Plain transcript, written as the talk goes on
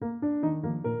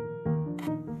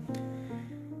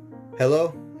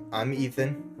Hello, I'm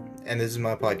Ethan, and this is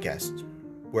my podcast,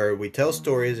 where we tell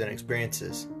stories and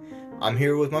experiences. I'm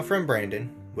here with my friend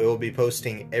Brandon. We will be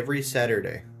posting every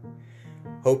Saturday.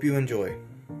 Hope you enjoy.